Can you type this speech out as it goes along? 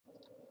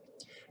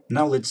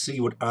Now let's see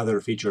what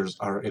other features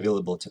are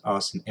available to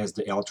us in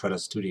SDL Trados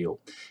Studio.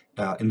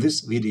 In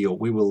this video,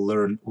 we will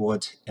learn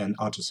what an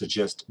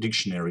Autosuggest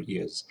Dictionary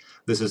is.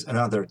 This is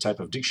another type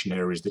of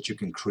dictionaries that you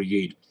can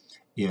create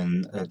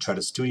in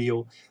Trados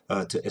Studio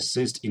to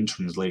assist in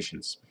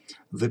translations.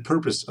 The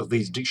purpose of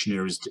these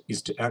dictionaries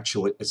is to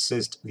actually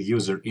assist the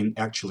user in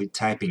actually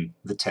typing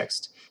the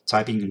text,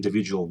 typing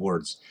individual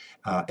words.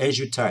 As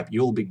you type,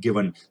 you will be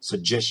given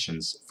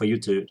suggestions for you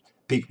to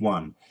pick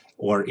one,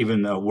 or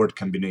even word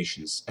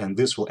combinations, and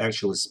this will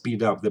actually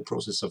speed up the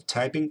process of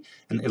typing,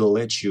 and it'll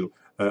let you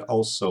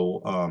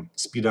also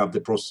speed up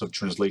the process of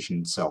translation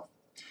itself.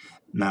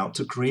 Now,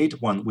 to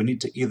create one, we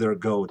need to either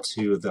go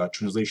to the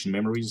Translation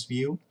Memories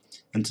view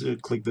and to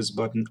click this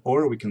button,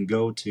 or we can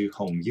go to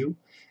Home View,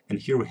 and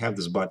here we have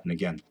this button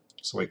again.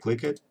 So I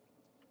click it.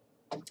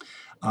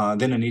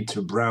 Then I need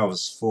to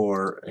browse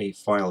for a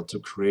file to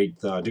create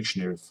the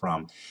dictionary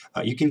from.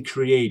 You can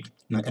create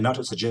an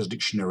Autosuggest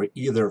dictionary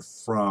either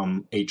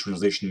from a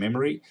translation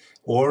memory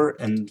or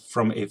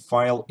from a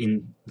file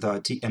in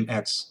the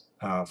TMX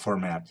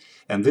format.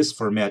 And this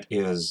format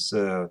is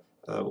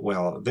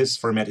this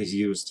format is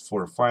used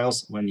for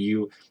files when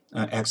you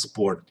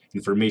export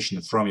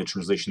information from your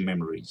translation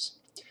memories.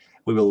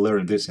 We will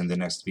learn this in the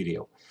next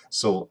video.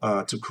 So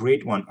to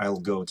create one, I'll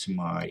go to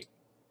my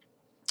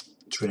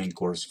training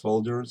course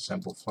folder,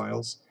 sample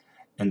files,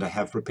 and I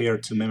have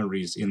prepared two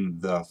memories in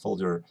the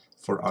folder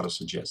for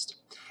Autosuggest.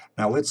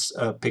 Now let's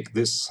pick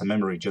this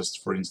memory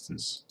just for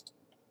instance.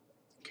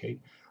 Okay,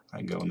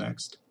 I go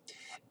next,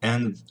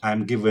 and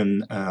I'm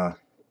given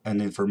an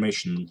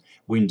information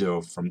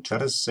window from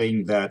Trados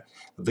saying that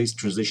this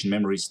translation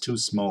memory is too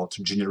small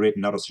to generate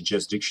an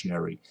Autosuggest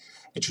dictionary.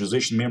 A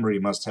translation memory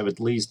must have at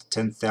least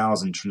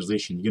 10,000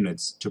 translation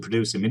units to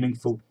produce a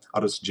meaningful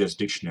Autosuggest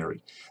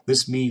dictionary.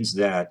 This means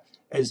that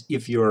as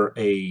if you're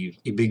a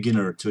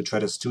beginner to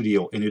Trados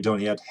Studio and you don't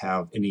yet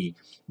have any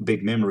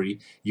big memory,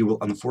 you will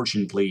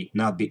unfortunately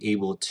not be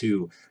able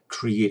to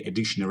create a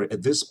dictionary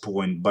at this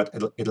point, but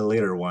at a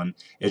later one,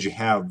 as you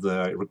have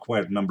the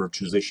required number of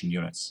translation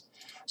units.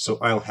 So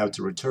I'll have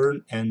to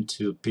return and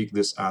to pick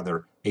this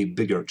other, a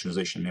bigger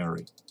translation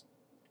memory.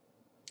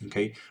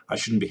 Okay, I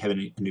shouldn't be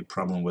having any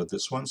problem with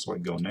this one, so I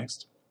go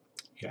next.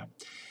 Yeah,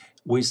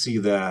 we see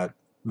that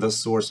the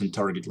source and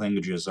target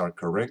languages are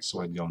correct,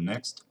 so I go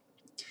next.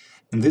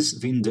 In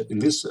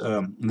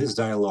this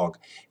dialog,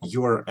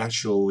 you are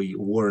actually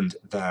warned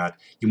that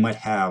you might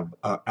have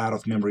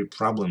out-of-memory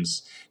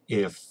problems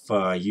if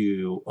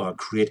you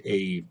create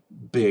a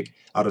big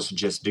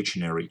Autosuggest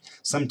dictionary.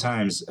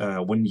 Sometimes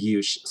when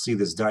you see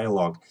this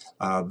dialog,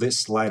 this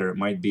slider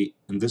might be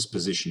in this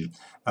position,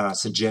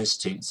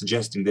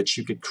 suggesting that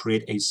you could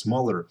create a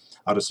smaller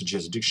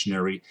Autosuggest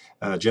dictionary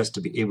just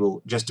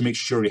to make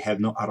sure you have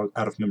no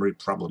out-of-memory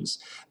problems.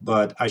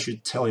 But I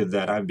should tell you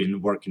that I've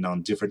been working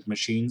on different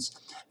machines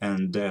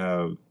and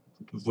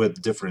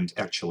with different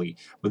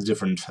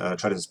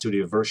Trados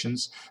Studio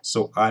versions,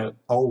 so I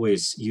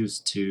always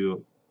used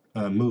to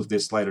move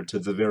this slider to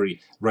the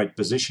very right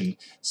position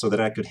so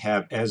that I could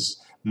have as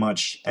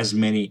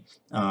many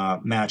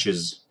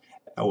matches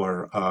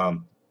or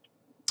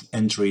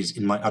entries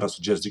in my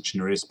Autosuggest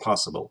dictionary as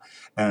possible.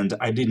 And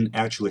I didn't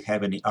actually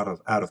have any out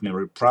of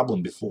memory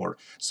problem before,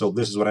 so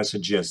this is what I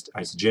suggest.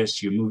 I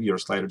suggest you move your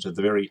slider to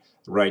the very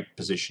right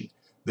position.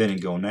 Then you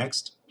go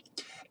next.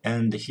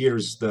 And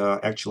here's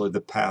actually the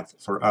path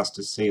for us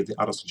to save the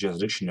Autosuggest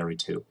dictionary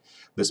to.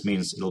 This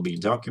means it'll be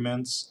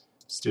Documents,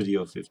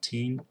 Studio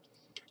 15,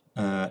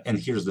 and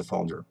here's the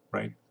folder,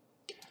 right?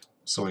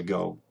 So I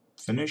go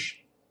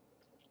Finish,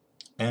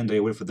 and I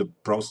wait for the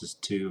process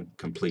to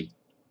complete.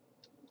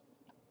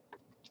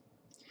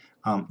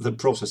 The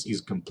process is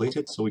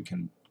completed, so we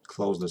can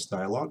close this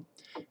dialog,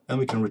 and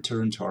we can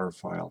return to our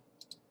file.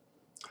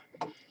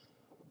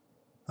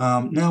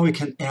 Now we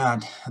can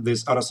add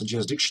this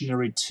Autosuggest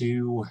dictionary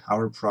to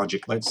our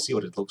project. Let's see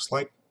what it looks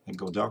like. I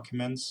go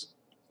Documents,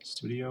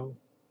 Studio.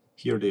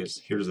 Here it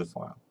is. Here's the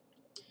file.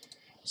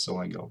 So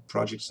I go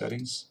Project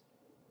Settings,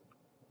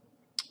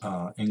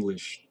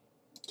 English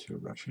to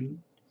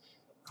Russian,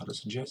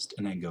 Autosuggest,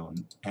 and I go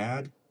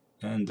Add,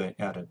 and I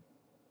add it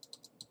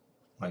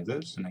like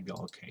this, and I go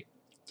OK.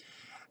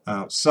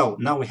 So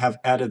now we have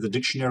added the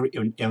dictionary,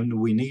 and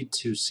we need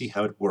to see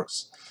how it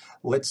works.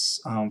 Let's,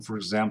 for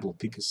example,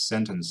 pick a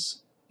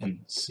sentence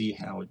and see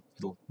how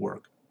it'll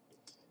work.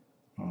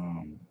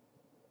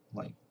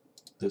 Like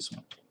this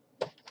one.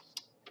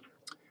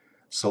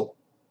 So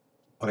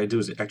what I do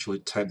is I actually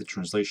type the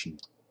translation.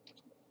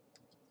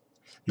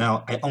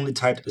 Now, I only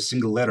typed a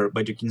single letter,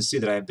 but you can see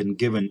that I've been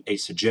given a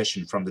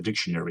suggestion from the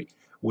dictionary,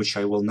 which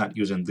I will not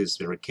use in this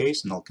very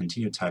case, and I'll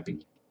continue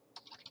typing.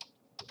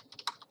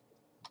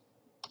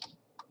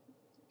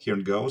 Here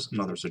it goes,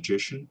 another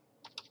suggestion.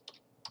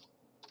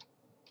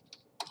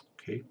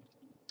 Okay.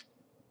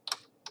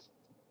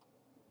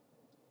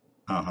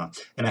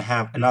 And I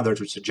have another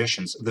two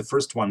suggestions. The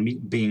first one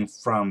being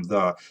from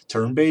the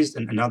term-based,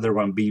 and another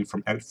one being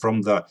from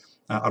the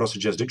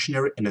Autosuggest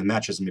dictionary, and it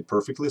matches me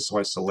perfectly, so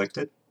I select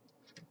it.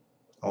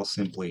 I'll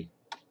simply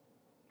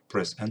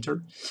press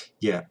enter.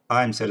 Yeah,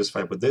 I'm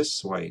satisfied with this,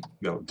 so I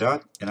go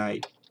dot and I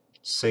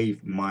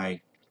save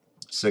my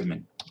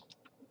segment.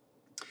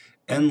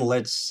 And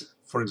let's,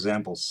 for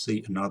example,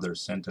 see another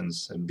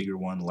sentence, a bigger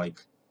one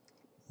like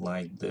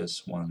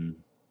this one.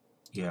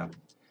 Yeah,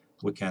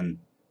 we can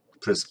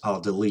press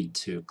Alt Delete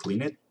to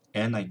clean it,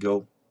 and I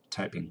go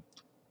typing.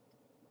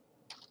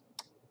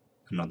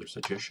 Another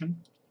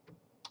suggestion.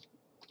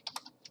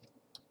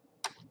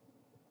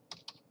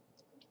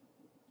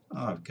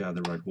 I've got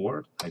the right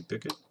word, I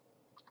pick it.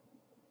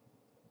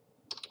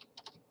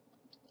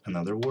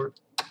 Another word,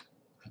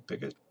 I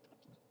pick it.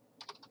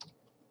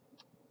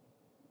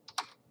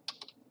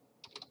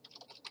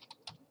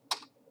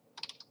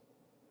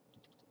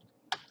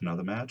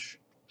 Another match.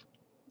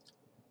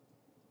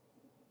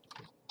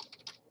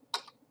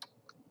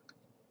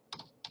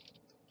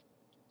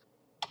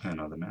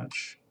 Another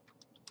match.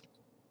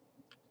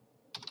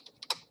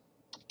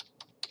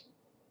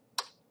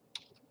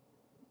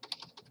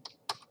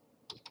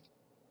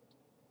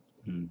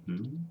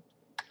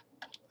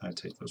 I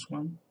take this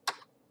one.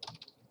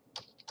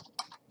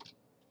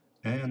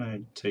 And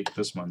I take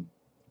this one.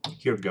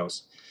 Here it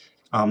goes.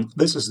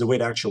 This is the way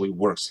it actually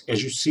works.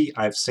 As you see,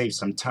 I've saved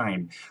some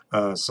time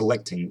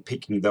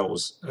picking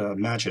those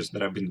matches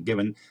that I've been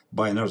given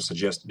by an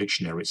Autosuggest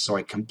dictionary. So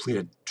I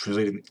completed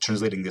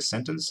translating this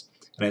sentence,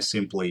 and I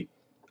simply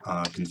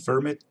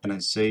confirm it, and I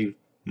save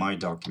my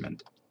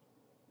document.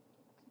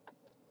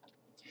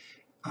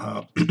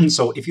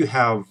 So if you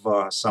have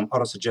some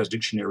Autosuggest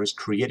dictionaries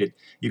created,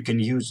 you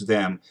can use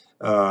them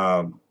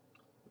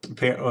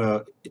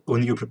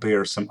when you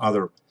prepare some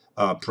other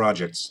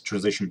projects,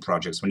 translation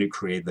projects, when you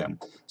create them.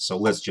 So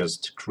let's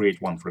just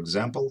create one, for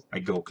example. I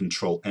go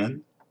Control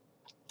N.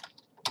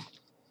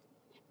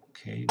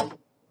 Okay.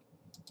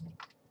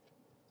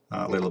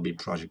 Let it be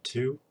Project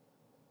 2.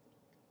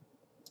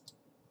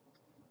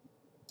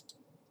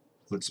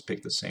 Let's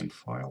pick the same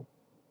file,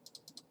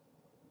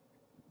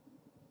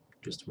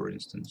 just for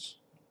instance.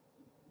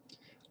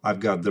 I've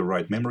got the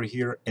right memory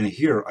here, and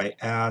here I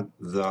add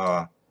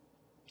the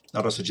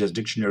Autosuggest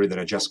dictionary that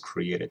I just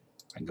created.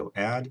 I go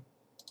Add,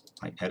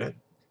 I edit,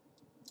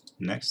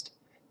 next.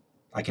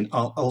 I can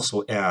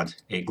also add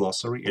a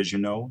glossary. As you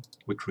know,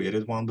 we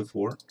created one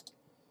before.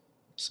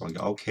 So I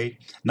go OK.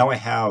 Now I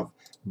have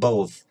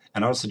both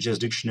an Autosuggest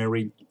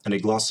dictionary and a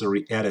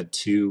glossary added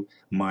to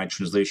my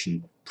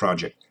translation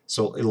project.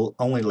 So it'll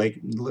only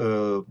take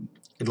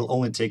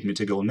me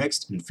to go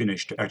next and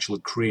finish to actually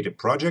create a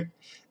project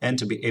and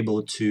to be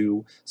able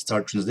to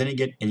start translating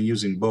it and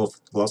using both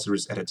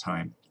glossaries at a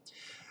time.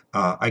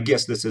 I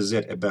guess this is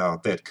it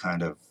about that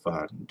kind of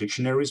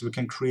dictionaries we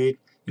can create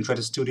in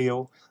Trados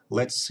Studio.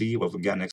 Let's see what we got next.